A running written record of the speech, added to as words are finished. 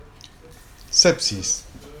Sepsis.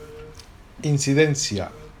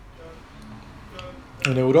 Incidencia.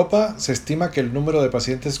 En Europa se estima que el número de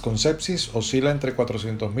pacientes con sepsis oscila entre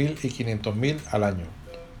 400.000 y 500.000 al año.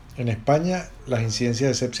 En España, la incidencia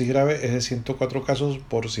de sepsis grave es de 104 casos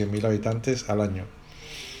por 100.000 habitantes al año.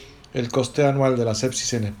 El coste anual de la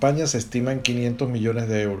sepsis en España se estima en 500 millones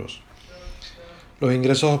de euros. Los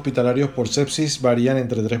ingresos hospitalarios por sepsis varían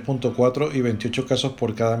entre 3.4 y 28 casos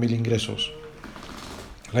por cada 1.000 ingresos.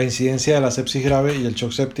 La incidencia de la sepsis grave y el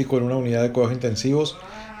shock séptico en una unidad de cuidados intensivos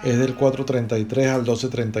es del 4,33 al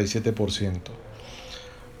 12,37%.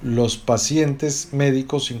 Los pacientes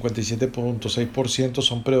médicos, 57,6%,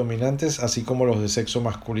 son predominantes, así como los de sexo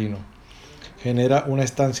masculino. Genera una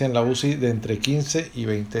estancia en la UCI de entre 15 y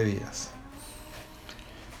 20 días.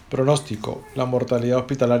 Pronóstico. La mortalidad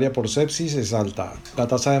hospitalaria por sepsis es alta. La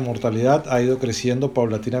tasa de mortalidad ha ido creciendo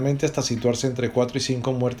paulatinamente hasta situarse entre 4 y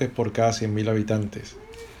 5 muertes por cada 100.000 habitantes.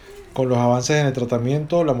 Con los avances en el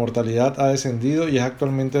tratamiento, la mortalidad ha descendido y es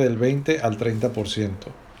actualmente del 20 al 30%.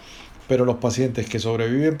 Pero los pacientes que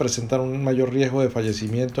sobreviven presentan un mayor riesgo de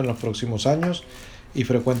fallecimiento en los próximos años y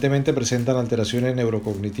frecuentemente presentan alteraciones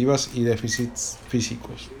neurocognitivas y déficits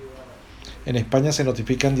físicos. En España se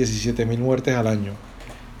notifican 17.000 muertes al año.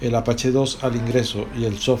 El APH2 al ingreso y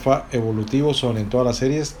el SOFA evolutivo son en todas las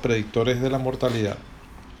series predictores de la mortalidad.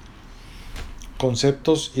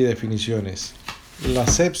 Conceptos y definiciones. La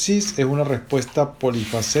sepsis es una respuesta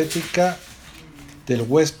polifacética del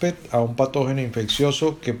huésped a un patógeno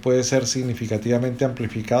infeccioso que puede ser significativamente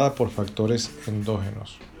amplificada por factores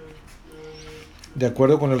endógenos. De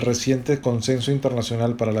acuerdo con el reciente Consenso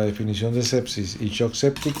Internacional para la Definición de Sepsis y Shock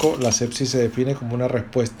Séptico, la sepsis se define como una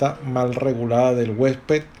respuesta mal regulada del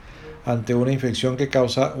huésped ante una infección que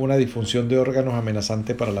causa una disfunción de órganos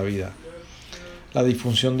amenazante para la vida. La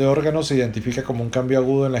disfunción de órganos se identifica como un cambio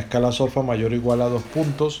agudo en la escala SOFA mayor o igual a 2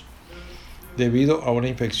 puntos debido a una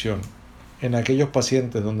infección. En aquellos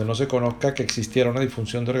pacientes donde no se conozca que existiera una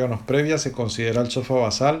disfunción de órganos previa, se considera el SOFA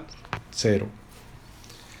basal 0.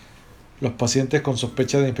 Los pacientes con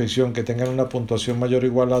sospecha de infección que tengan una puntuación mayor o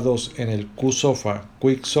igual a 2 en el Q-SOFA,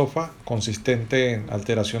 Quick SOFA, consistente en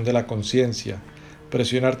alteración de la conciencia,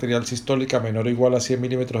 presión arterial sistólica menor o igual a 100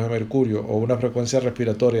 milímetros de mercurio o una frecuencia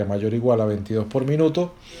respiratoria mayor o igual a 22 por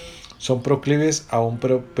minuto, son proclives a un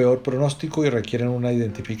peor pronóstico y requieren una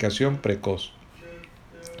identificación precoz.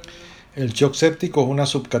 El shock séptico es una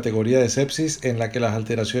subcategoría de sepsis en la que las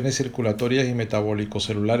alteraciones circulatorias y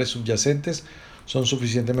metabólico-celulares subyacentes son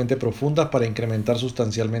suficientemente profundas para incrementar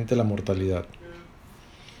sustancialmente la mortalidad.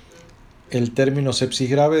 El término sepsis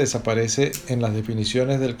grave desaparece en las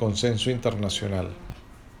definiciones del consenso internacional.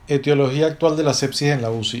 Etiología actual de la sepsis en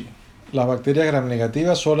la UCI. Las bacterias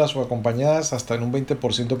gram-negativas, solas o acompañadas, hasta en un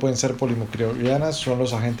 20% pueden ser polimicrobianas, son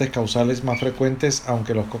los agentes causales más frecuentes,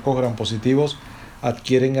 aunque los cocos gram-positivos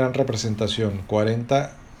adquieren gran representación,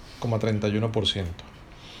 40,31%.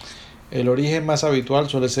 El origen más habitual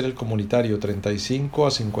suele ser el comunitario, 35 a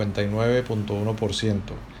 59,1%.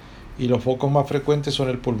 Y los focos más frecuentes son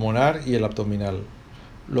el pulmonar y el abdominal.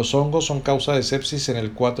 Los hongos son causa de sepsis en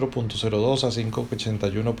el 4,02 a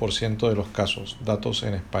 5,81% de los casos, datos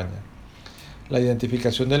en España. La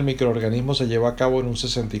identificación del microorganismo se lleva a cabo en un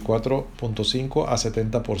 64,5 a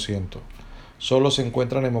 70%. Solo se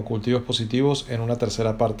encuentran hemocultivos positivos en una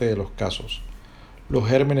tercera parte de los casos. Los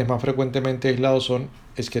gérmenes más frecuentemente aislados son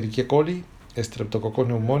Escherichia coli, Streptococcus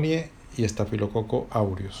pneumoniae y Staphylococcus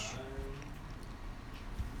aureus.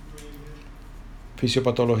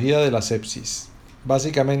 Fisiopatología de la sepsis.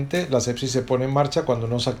 Básicamente, la sepsis se pone en marcha cuando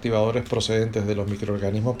unos activadores procedentes de los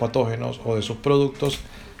microorganismos patógenos o de sus productos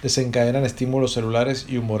desencadenan estímulos celulares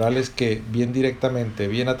y humorales que, bien directamente,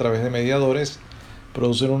 bien a través de mediadores,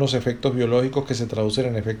 producen unos efectos biológicos que se traducen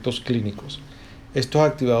en efectos clínicos. Estos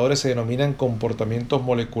activadores se denominan comportamientos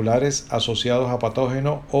moleculares asociados a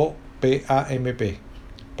patógeno o PAMP,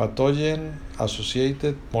 Pathogen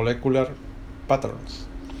Associated Molecular Patterns.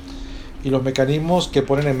 Y los mecanismos que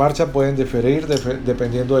ponen en marcha pueden diferir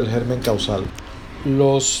dependiendo del germen causal.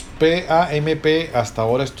 Los PAMP hasta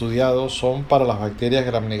ahora estudiados son para las bacterias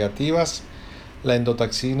gram-negativas, la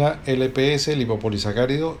endotoxina LPS,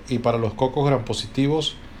 lipopolisacárido, y para los cocos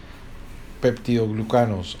gram-positivos,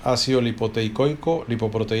 peptidoglucanos, ácido lipoteicoico,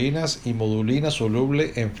 lipoproteínas y modulina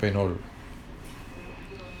soluble en fenol.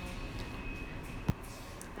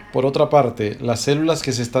 Por otra parte, las células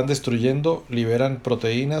que se están destruyendo liberan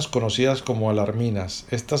proteínas conocidas como alarminas.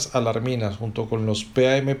 Estas alarminas, junto con los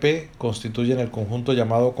PAMP, constituyen el conjunto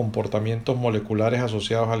llamado comportamientos moleculares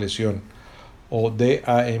asociados a lesión, o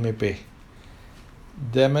DAMP,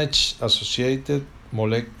 Damage Associated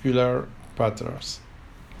Molecular Patterns.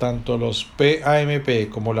 Tanto los PAMP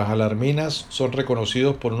como las alarminas son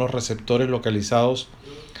reconocidos por unos receptores localizados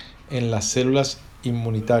en las células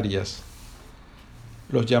inmunitarias,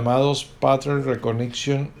 los llamados Pattern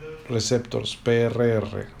Recognition Receptors,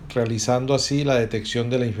 PRR, realizando así la detección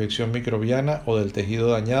de la infección microbiana o del tejido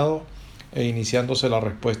dañado e iniciándose la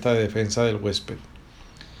respuesta de defensa del huésped.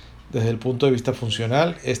 Desde el punto de vista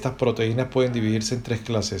funcional, estas proteínas pueden dividirse en tres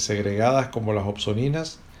clases segregadas como las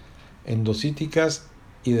opsoninas, endocíticas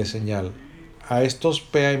y de señal. A estos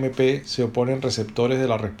PAMP se oponen receptores de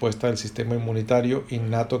la respuesta del sistema inmunitario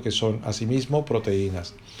innato que son, asimismo,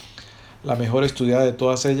 proteínas. La mejor estudiada de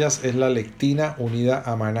todas ellas es la lectina unida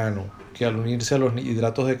a manano, que al unirse a los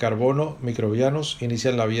hidratos de carbono microbianos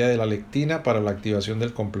inician la vía de la lectina para la activación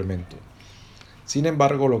del complemento. Sin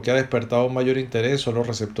embargo, lo que ha despertado mayor interés son los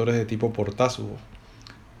receptores de tipo portásubo,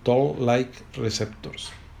 Toll-like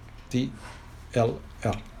receptors,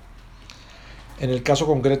 TLR. En el caso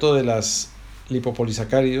concreto de las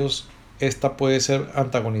lipopolisacáridos, esta puede ser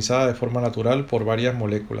antagonizada de forma natural por varias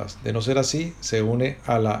moléculas. De no ser así, se une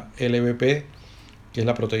a la LBP, que es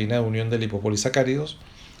la proteína de unión de lipopolisacáridos,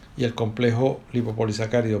 y el complejo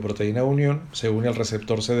lipopolisacárido-proteína de unión se une al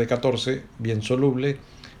receptor CD14, bien soluble,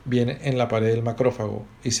 bien en la pared del macrófago,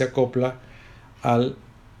 y se acopla al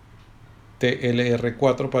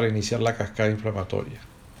TLR4 para iniciar la cascada inflamatoria.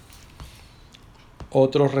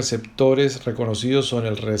 Otros receptores reconocidos son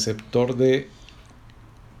el receptor de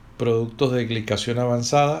productos de glicación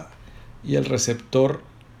avanzada y el receptor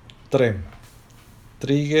TREM,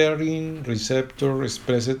 Triggering Receptor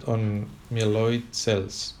Expressed on Myeloid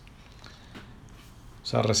Cells, o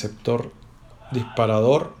sea, receptor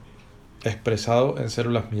disparador expresado en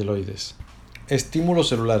células mieloides. Estímulos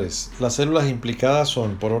celulares. Las células implicadas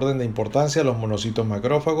son, por orden de importancia, los monocitos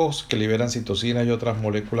macrófagos, que liberan citocinas y otras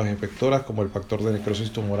moléculas efectoras como el factor de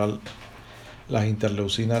necrosis tumoral, las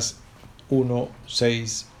interleucinas 1,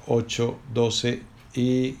 6, 8, 12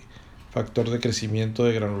 y factor de crecimiento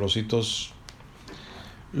de granulocitos.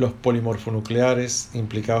 Los polimorfonucleares,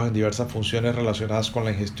 implicados en diversas funciones relacionadas con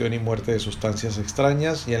la ingestión y muerte de sustancias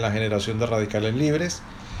extrañas y en la generación de radicales libres.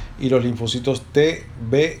 Y los linfocitos T,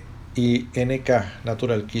 B y NK,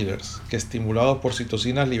 natural killers, que estimulados por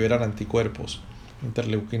citocinas liberan anticuerpos,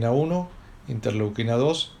 interleuquina 1, interleuquina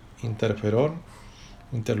 2, interferón,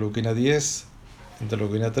 interleuquina 10,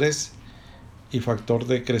 interleuquina 3 y factor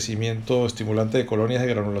de crecimiento estimulante de colonias de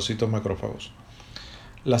granulocitos macrófagos.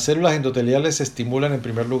 Las células endoteliales se estimulan en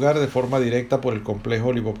primer lugar de forma directa por el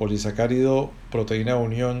complejo lipopolisacárido proteína de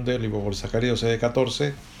unión de lipopolisacárido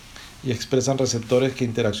CD14 y expresan receptores que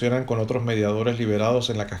interaccionan con otros mediadores liberados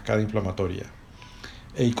en la cascada inflamatoria.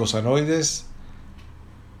 Eicosanoides,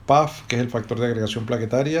 PAF, que es el factor de agregación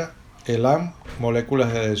plaquetaria, ELAM,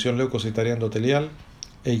 moléculas de adhesión leucocitaria endotelial,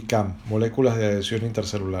 e ICAM, moléculas de adhesión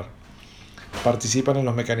intercelular. Participan en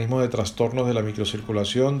los mecanismos de trastornos de la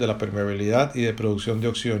microcirculación, de la permeabilidad y de producción de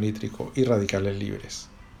óxido nítrico y radicales libres.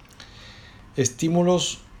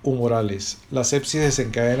 Estímulos humorales. La sepsis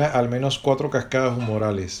desencadena al menos 4 cascadas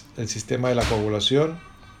humorales: el sistema de la coagulación,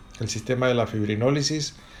 el sistema de la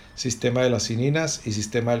fibrinólisis, sistema de las cininas y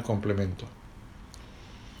sistema del complemento.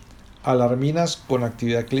 Alarminas con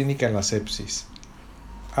actividad clínica en la sepsis.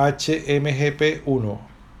 HMGP1,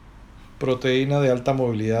 proteína de alta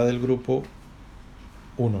movilidad del grupo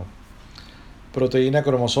 1. Proteína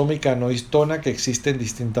cromosómica no histona que existe en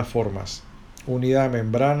distintas formas, unida a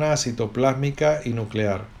membrana, citoplásmica y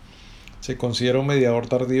nuclear. Se considera un mediador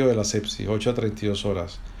tardío de la sepsis, 8 a 32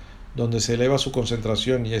 horas, donde se eleva su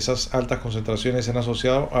concentración y esas altas concentraciones se han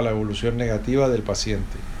asociado a la evolución negativa del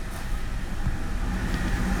paciente.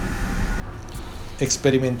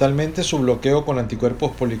 Experimentalmente, su bloqueo con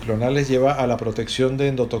anticuerpos policlonales lleva a la protección de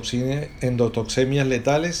endotoxemias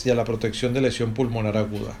letales y a la protección de lesión pulmonar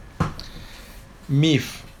aguda.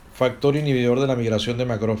 MIF, factor inhibidor de la migración de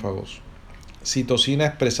macrófagos. Citocina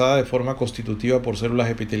expresada de forma constitutiva por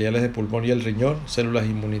células epiteliales de pulmón y el riñón, células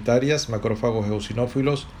inmunitarias, macrófagos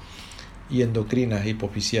eosinófilos y endocrinas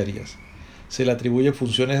hipofisiarias. Se le atribuye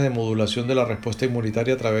funciones de modulación de la respuesta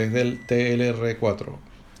inmunitaria a través del TLR4.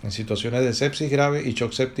 En situaciones de sepsis grave y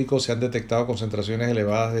shock séptico se han detectado concentraciones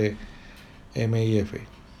elevadas de MIF.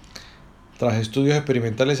 Tras estudios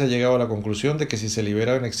experimentales se ha llegado a la conclusión de que si se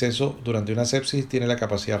libera en exceso durante una sepsis tiene la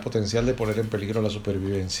capacidad potencial de poner en peligro la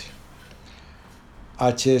supervivencia.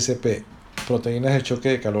 HSP, proteínas de choque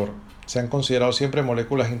de calor. Se han considerado siempre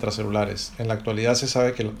moléculas intracelulares. En la actualidad se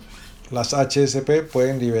sabe que las HSP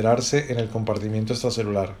pueden liberarse en el compartimiento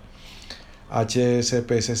extracelular.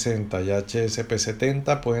 HSP60 y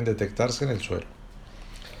HSP70 pueden detectarse en el suelo.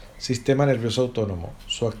 Sistema nervioso autónomo.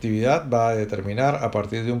 Su actividad va a determinar, a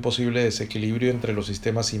partir de un posible desequilibrio entre los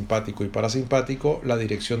sistemas simpático y parasimpático, la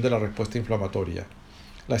dirección de la respuesta inflamatoria.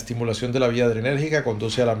 La estimulación de la vía adrenérgica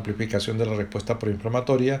conduce a la amplificación de la respuesta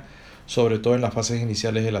proinflamatoria, sobre todo en las fases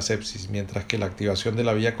iniciales de la sepsis, mientras que la activación de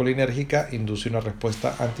la vía colinérgica induce una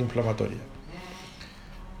respuesta antiinflamatoria.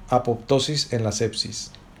 Apoptosis en la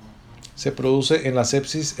sepsis. Se produce en la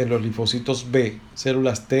sepsis en los linfocitos B,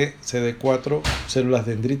 células T, CD4, células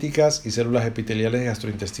dendríticas y células epiteliales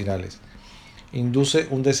gastrointestinales. Induce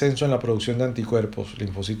un descenso en la producción de anticuerpos,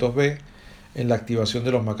 linfocitos B, en la activación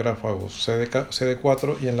de los macrófagos,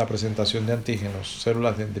 CD4, y en la presentación de antígenos,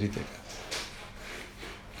 células dendríticas.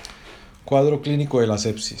 Cuadro clínico de la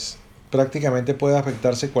sepsis. Prácticamente puede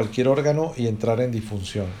afectarse cualquier órgano y entrar en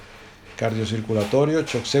disfunción. Cardiocirculatorio,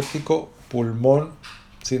 shock séptico, pulmón,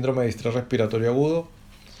 síndrome de distrés respiratorio agudo,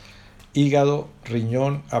 hígado,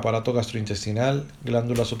 riñón, aparato gastrointestinal,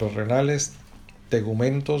 glándulas suprarrenales,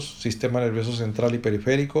 tegumentos, sistema nervioso central y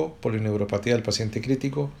periférico, polineuropatía del paciente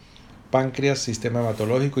crítico, páncreas, sistema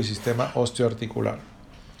hematológico y sistema osteoarticular.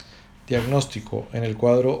 Diagnóstico. En el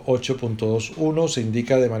cuadro 8.2.1 se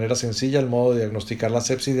indica de manera sencilla el modo de diagnosticar la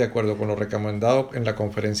sepsis de acuerdo con lo recomendado en la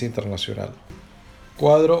conferencia internacional.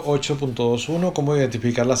 Cuadro 8.2.1. Cómo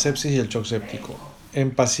identificar la sepsis y el shock séptico.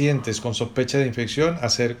 En pacientes con sospecha de infección,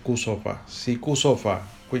 hacer Q-SOFA. Si Q-SOFA,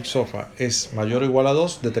 Quick SOFA, es mayor o igual a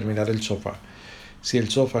 2, determinar el SOFA. Si el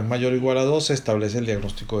SOFA es mayor o igual a 2, se establece el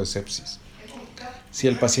diagnóstico de sepsis. Si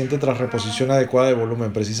el paciente tras reposición adecuada de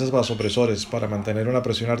volumen precisa vasopresores para mantener una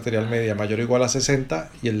presión arterial media mayor o igual a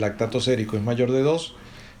 60 y el lactato sérico es mayor de 2,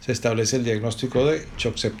 se establece el diagnóstico de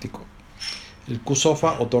shock séptico. El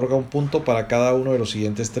Q-SOFA otorga un punto para cada uno de los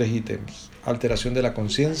siguientes 3 ítems: alteración de la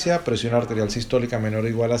conciencia, presión arterial sistólica menor o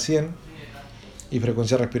igual a 100 y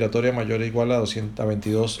frecuencia respiratoria mayor o igual a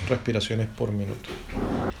 222 respiraciones por minuto.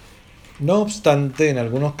 No obstante, en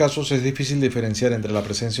algunos casos es difícil diferenciar entre la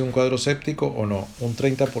presencia de un cuadro séptico o no. Un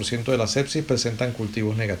 30% de la sepsis presentan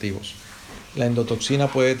cultivos negativos. La endotoxina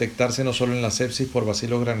puede detectarse no solo en la sepsis por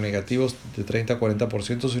bacilos gram negativos de 30 a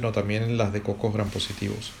 40%, sino también en las de cocos gram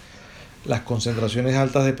positivos. Las concentraciones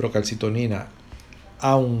altas de procalcitonina,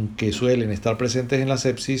 aunque suelen estar presentes en la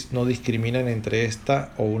sepsis, no discriminan entre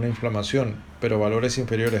esta o una inflamación, pero valores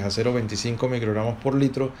inferiores a 0,25 microgramos por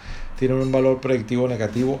litro tienen un valor predictivo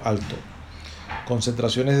negativo alto.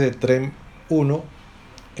 Concentraciones de TREM1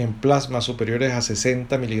 en plasma superiores a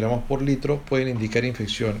 60 miligramos por litro pueden indicar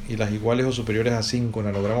infección, y las iguales o superiores a 5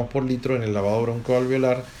 nanogramos por litro en el lavado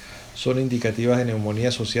broncoalveolar son indicativas de neumonía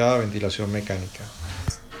asociada a ventilación mecánica.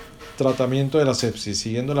 Tratamiento de la sepsis.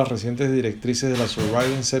 Siguiendo las recientes directrices de la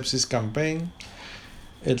Surviving Sepsis Campaign,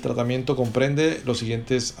 el tratamiento comprende los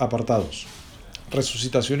siguientes apartados.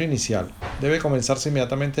 Resucitación inicial. Debe comenzarse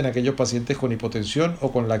inmediatamente en aquellos pacientes con hipotensión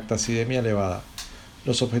o con lactacidemia elevada.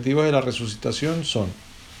 Los objetivos de la resucitación son: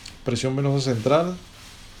 presión venosa central,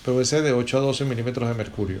 PVC de 8 a 12 milímetros de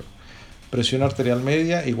mercurio. Presión arterial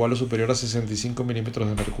media igual o superior a 65 milímetros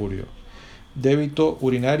de mercurio. Débito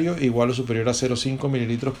urinario igual o superior a 0,5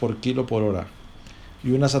 mililitros por kilo por hora.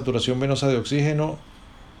 Y una saturación venosa de oxígeno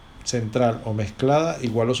central o mezclada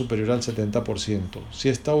igual o superior al 70%. Si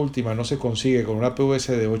esta última no se consigue con una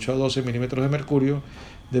PVC de 8 a 12 milímetros de mercurio,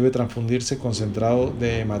 debe transfundirse concentrado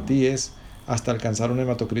de hematíes hasta alcanzar un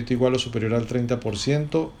hematocrito igual o superior al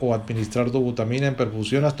 30% o administrar dobutamina en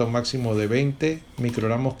perfusión hasta un máximo de 20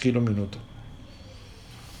 microgramos kilo minuto.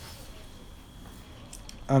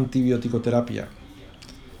 Antibioticoterapia.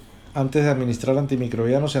 Antes de administrar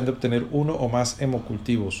antimicrobianos se han de obtener uno o más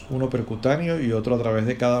hemocultivos, uno percutáneo y otro a través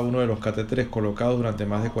de cada uno de los catéteres colocados durante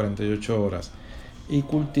más de 48 horas, y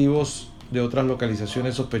cultivos de otras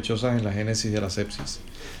localizaciones sospechosas en la génesis de la sepsis.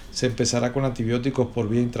 Se empezará con antibióticos por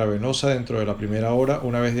vía intravenosa dentro de la primera hora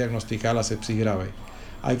una vez diagnosticada la sepsis grave.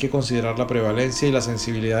 Hay que considerar la prevalencia y la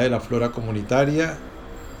sensibilidad de la flora comunitaria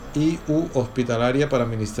y hospitalaria para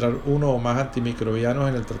administrar uno o más antimicrobianos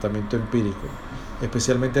en el tratamiento empírico,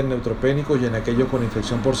 especialmente en neutropénicos y en aquellos con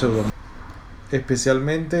infección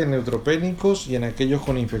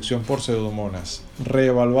por pseudomonas.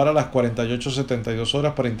 Reevaluar a las 48-72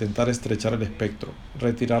 horas para intentar estrechar el espectro.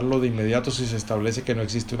 Retirarlo de inmediato si se establece que no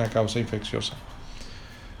existe una causa infecciosa.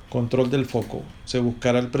 Control del foco. Se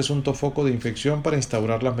buscará el presunto foco de infección para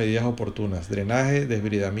instaurar las medidas oportunas: drenaje,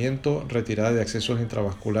 desbridamiento, retirada de accesos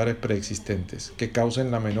intravasculares preexistentes que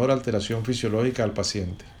causen la menor alteración fisiológica al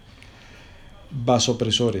paciente.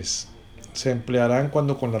 Vasopresores. Se emplearán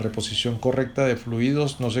cuando con la reposición correcta de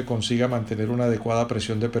fluidos no se consiga mantener una adecuada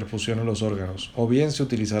presión de perfusión en los órganos, o bien se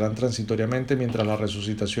utilizarán transitoriamente mientras la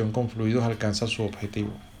resucitación con fluidos alcanza su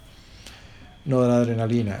objetivo.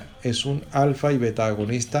 Noradrenalina es un alfa y beta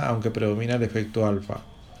agonista, aunque predomina el efecto alfa.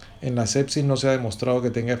 En la sepsis no se ha demostrado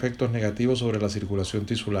que tenga efectos negativos sobre la circulación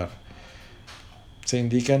tisular. Se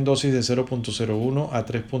indica en dosis de 0.01 a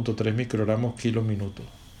 3.3 microgramos kilo minuto.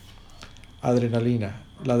 Adrenalina.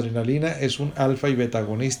 La adrenalina es un alfa y beta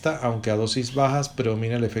agonista, aunque a dosis bajas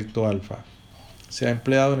predomina el efecto alfa. Se ha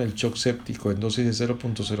empleado en el shock séptico en dosis de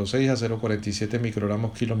 0.06 a 0.47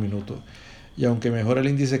 microgramos kilo minuto. Y aunque mejora el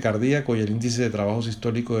índice cardíaco y el índice de trabajo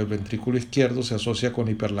sistólico del ventrículo izquierdo, se asocia con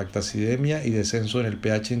hiperlactacidemia y descenso en el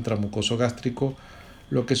pH intramucoso gástrico,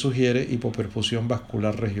 lo que sugiere hipoperfusión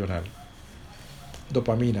vascular regional.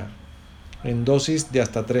 Dopamina. En dosis de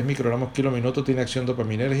hasta 3 microgramos kilo minuto tiene acción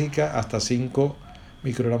dopaminérgica, hasta 5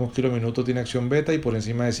 microgramos kilo minuto tiene acción beta y por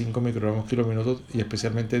encima de 5 microgramos kilo minuto y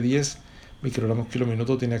especialmente 10 microgramos kilo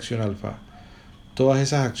minuto tiene acción alfa. Todas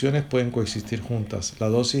esas acciones pueden coexistir juntas. La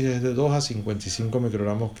dosis es de 2 a 55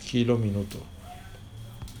 microgramos kilo minuto.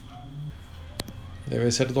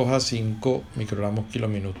 Debe ser 2 a 5 microgramos kilo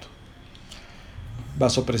minuto.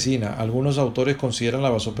 Vasopresina. Algunos autores consideran la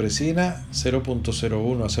vasopresina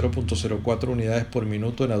 0.01 a 0.04 unidades por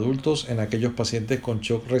minuto en adultos en aquellos pacientes con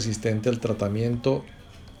shock resistente al tratamiento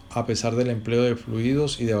a pesar del empleo de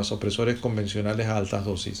fluidos y de vasopresores convencionales a altas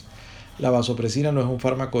dosis. La vasopresina no es un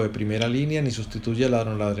fármaco de primera línea ni sustituye la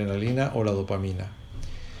noradrenalina o la dopamina.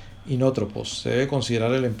 Inótropos. Se debe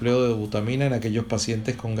considerar el empleo de dobutamina en aquellos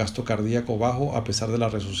pacientes con gasto cardíaco bajo a pesar de la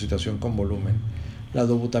resucitación con volumen. La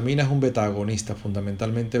dobutamina es un beta agonista,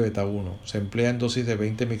 fundamentalmente beta 1. Se emplea en dosis de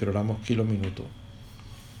 20 microgramos kilo minuto,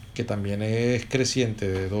 que también es creciente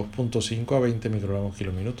de 2.5 a 20 microgramos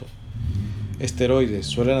kilo minuto. Esteroides.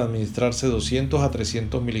 Suelen administrarse 200 a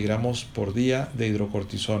 300 miligramos por día de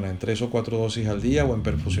hidrocortisona en 3 o 4 dosis al día o en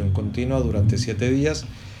perfusión continua durante 7 días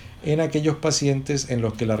en aquellos pacientes en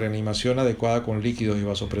los que la reanimación adecuada con líquidos y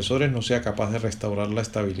vasopresores no sea capaz de restaurar la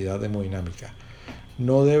estabilidad hemodinámica.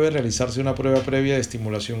 No debe realizarse una prueba previa de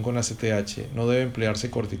estimulación con ACTH. No debe emplearse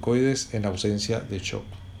corticoides en ausencia de shock.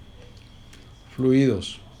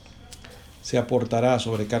 Fluidos. Se aportará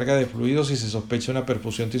sobrecarga de fluidos si se sospecha una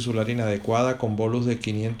perfusión tisular inadecuada con bolus de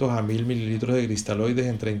 500 a 1000 mililitros de cristaloides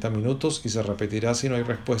en 30 minutos y se repetirá si no hay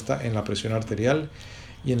respuesta en la presión arterial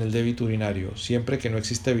y en el débito urinario, siempre que no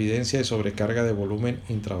exista evidencia de sobrecarga de volumen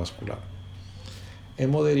intravascular.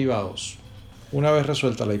 Hemoderivados. Una vez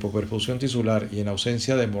resuelta la hipoperfusión tisular y en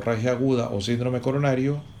ausencia de hemorragia aguda o síndrome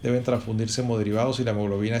coronario, deben transfundirse hemoderivados si la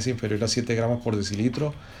hemoglobina es inferior a 7 gramos por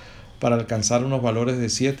decilitro para alcanzar unos valores de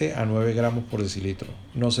 7 a 9 gramos por decilitro.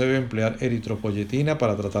 No se debe emplear eritropoyetina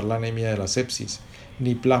para tratar la anemia de la sepsis,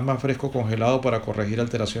 ni plasma fresco congelado para corregir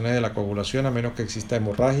alteraciones de la coagulación a menos que exista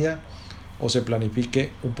hemorragia o se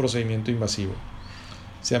planifique un procedimiento invasivo.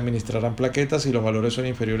 Se administrarán plaquetas si los valores son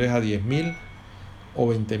inferiores a 10.000 o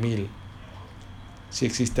 20.000, si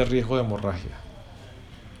existe riesgo de hemorragia.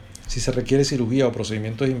 Si se requiere cirugía o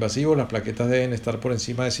procedimientos invasivos, las plaquetas deben estar por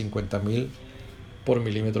encima de 50.000 por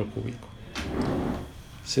milímetro cúbico.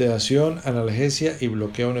 Sedación, analgesia y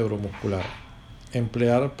bloqueo neuromuscular.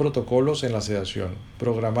 Emplear protocolos en la sedación.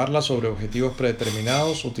 Programarla sobre objetivos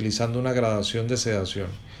predeterminados utilizando una gradación de sedación.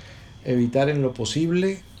 Evitar en lo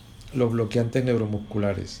posible los bloqueantes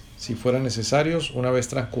neuromusculares. Si fueran necesarios, una vez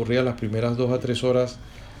transcurridas las primeras 2 a 3 horas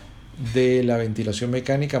de la ventilación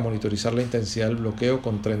mecánica, monitorizar la intensidad del bloqueo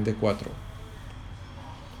con tren de 4.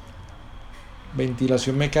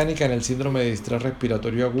 Ventilación mecánica en el síndrome de distrés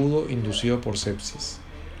respiratorio agudo inducido por sepsis.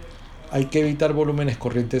 Hay que evitar volúmenes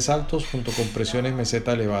corrientes altos junto con presiones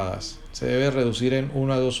meseta elevadas. Se debe reducir en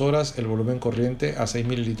 1 a 2 horas el volumen corriente a 6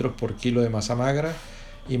 mililitros por kilo de masa magra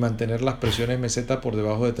y mantener las presiones meseta por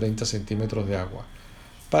debajo de 30 centímetros de agua.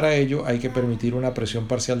 Para ello hay que permitir una presión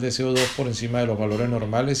parcial de CO2 por encima de los valores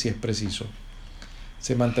normales si es preciso.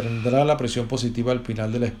 Se mantendrá la presión positiva al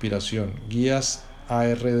final de la expiración. Guías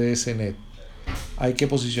ARDS-NET. Hay que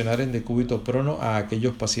posicionar en decúbito prono a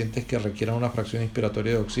aquellos pacientes que requieran una fracción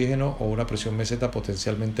inspiratoria de oxígeno o una presión meseta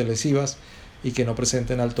potencialmente lesivas y que no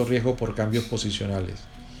presenten alto riesgo por cambios posicionales.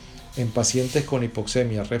 En pacientes con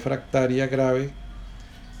hipoxemia refractaria grave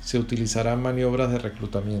se utilizarán maniobras de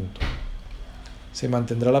reclutamiento. Se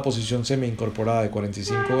mantendrá la posición semi-incorporada de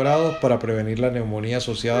 45 grados para prevenir la neumonía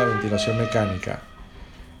asociada a ventilación mecánica.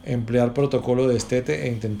 Emplear protocolo de destete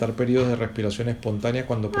e intentar periodos de respiración espontánea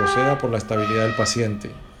cuando proceda por la estabilidad del paciente,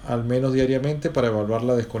 al menos diariamente para evaluar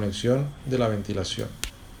la desconexión de la ventilación.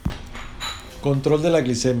 Control de la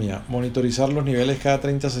glicemia. Monitorizar los niveles cada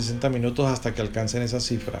 30 a 60 minutos hasta que alcancen esa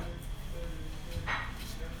cifra.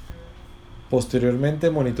 Posteriormente,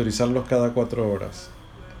 monitorizarlos cada 4 horas.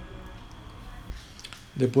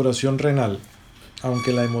 Depuración renal.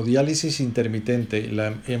 Aunque la hemodiálisis intermitente y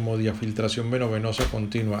la hemodiafiltración venovenosa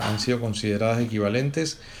continua han sido consideradas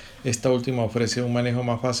equivalentes, esta última ofrece un manejo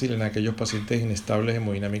más fácil en aquellos pacientes inestables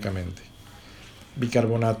hemodinámicamente.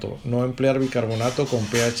 Bicarbonato. No emplear bicarbonato con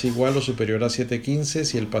pH igual o superior a 7,15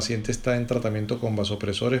 si el paciente está en tratamiento con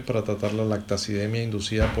vasopresores para tratar la lactacidemia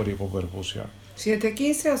inducida por hipoperfusión.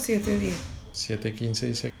 ¿7,15 o 7,10? 7,15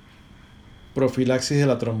 dice. Profilaxis de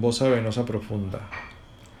la trombosa venosa profunda.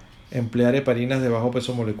 Emplear heparinas de bajo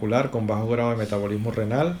peso molecular con bajo grado de metabolismo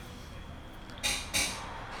renal,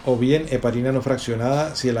 o bien heparina no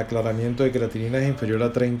fraccionada si el aclaramiento de creatinina es inferior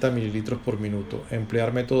a 30 ml por minuto.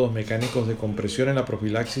 Emplear métodos mecánicos de compresión en la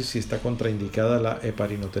profilaxis si está contraindicada la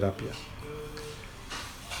heparinoterapia.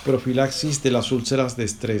 Profilaxis de las úlceras de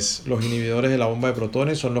estrés. Los inhibidores de la bomba de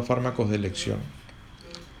protones son los fármacos de elección.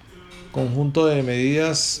 Conjunto de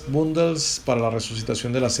medidas bundles para la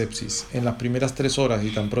resucitación de la sepsis. En las primeras 3 horas y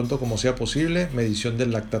tan pronto como sea posible, medición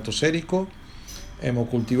del lactato sérico,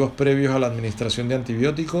 hemocultivos previos a la administración de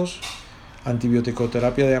antibióticos,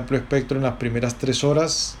 antibioticoterapia de amplio espectro en las primeras 3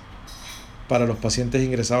 horas para los pacientes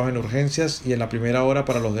ingresados en urgencias y en la primera hora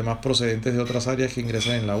para los demás procedentes de otras áreas que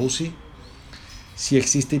ingresan en la UCI. Si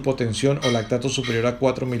existe hipotensión o lactato superior a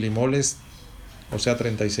 4 milimoles, o sea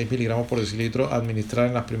 36 miligramos por decilitro, administrar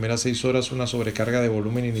en las primeras 6 horas una sobrecarga de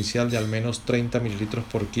volumen inicial de al menos 30 mililitros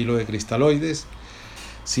por kilo de cristaloides.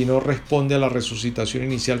 Si no responde a la resucitación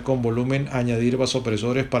inicial con volumen, añadir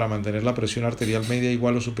vasopresores para mantener la presión arterial media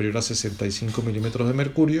igual o superior a 65 milímetros de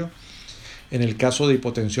mercurio. En el caso de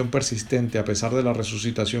hipotensión persistente a pesar de la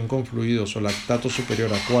resucitación con fluidos o lactato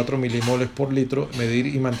superior a 4 milimoles por litro, medir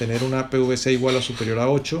y mantener una PVC igual o superior a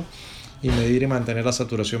 8 y medir y mantener la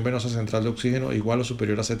saturación venosa central de oxígeno igual o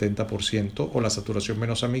superior a 70% o la saturación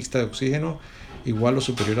venosa mixta de oxígeno igual o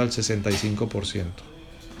superior al 65%.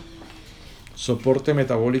 Soporte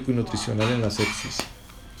metabólico y nutricional en la sepsis.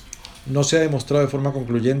 No se ha demostrado de forma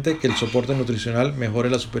concluyente que el soporte nutricional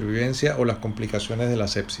mejore la supervivencia o las complicaciones de la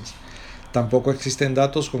sepsis. Tampoco existen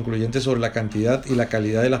datos concluyentes sobre la cantidad y la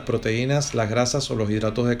calidad de las proteínas, las grasas o los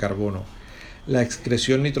hidratos de carbono. La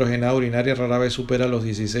excreción nitrogenada urinaria rara vez supera los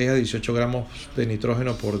 16 a 18 gramos de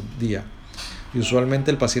nitrógeno por día. Y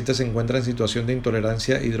usualmente el paciente se encuentra en situación de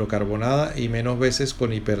intolerancia hidrocarbonada y menos veces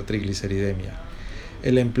con hipertrigliceridemia.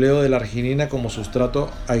 El empleo de la arginina como sustrato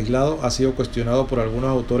aislado ha sido cuestionado por algunos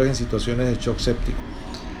autores en situaciones de shock séptico,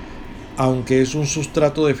 aunque es un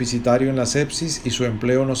sustrato deficitario en la sepsis y su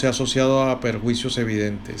empleo no se ha asociado a perjuicios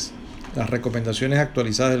evidentes. Las recomendaciones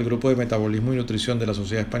actualizadas del Grupo de Metabolismo y Nutrición de la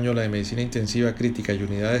Sociedad Española de Medicina Intensiva Crítica y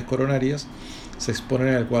Unidades Coronarias se exponen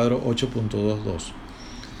en el cuadro 8.22.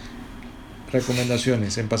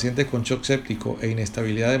 Recomendaciones. En pacientes con shock séptico e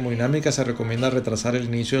inestabilidad hemodinámica se recomienda retrasar el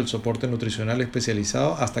inicio del soporte nutricional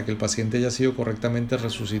especializado hasta que el paciente haya sido correctamente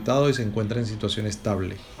resucitado y se encuentre en situación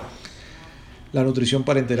estable. La nutrición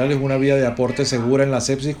parenteral es una vía de aporte segura en la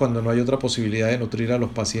sepsis cuando no hay otra posibilidad de nutrir a los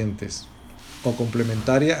pacientes, o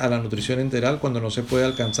complementaria a la nutrición enteral cuando no se puede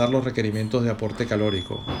alcanzar los requerimientos de aporte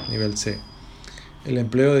calórico, nivel C. El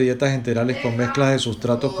empleo de dietas enterales con mezclas de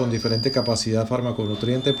sustratos con diferente capacidad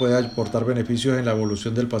farmaconutriente puede aportar beneficios en la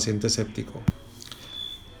evolución del paciente séptico.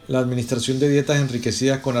 La administración de dietas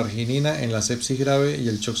enriquecidas con arginina en la sepsis grave y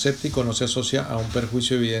el shock séptico no se asocia a un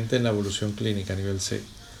perjuicio evidente en la evolución clínica, nivel C.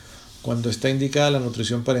 Cuando está indicada la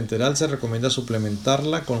nutrición parenteral se recomienda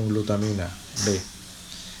suplementarla con glutamina B.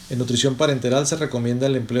 En nutrición parenteral se recomienda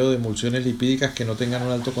el empleo de emulsiones lipídicas que no tengan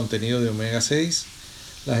un alto contenido de omega 6.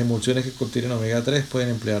 Las emulsiones que contienen omega 3 pueden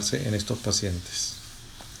emplearse en estos pacientes.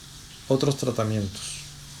 Otros tratamientos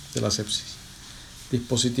de la sepsis.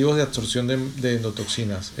 Dispositivos de absorción de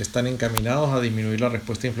endotoxinas están encaminados a disminuir la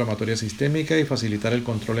respuesta inflamatoria sistémica y facilitar el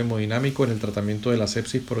control hemodinámico en el tratamiento de la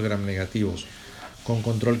sepsis por gram negativos, con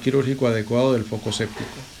control quirúrgico adecuado del foco séptico.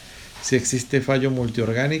 Si existe fallo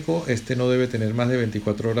multiorgánico, este no debe tener más de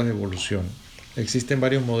 24 horas de evolución. Existen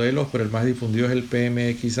varios modelos, pero el más difundido es el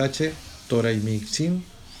PMXH, toraimixin,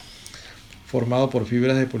 formado por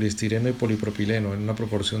fibras de poliestireno y polipropileno en una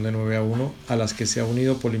proporción de 9:1, a las que se ha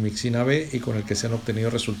unido polimixina B y con el que se han obtenido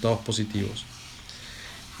resultados positivos.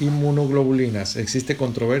 Inmunoglobulinas. Existe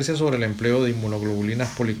controversia sobre el empleo de inmunoglobulinas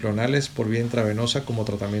policlonales por vía intravenosa como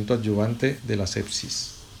tratamiento adyuvante de la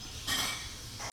sepsis.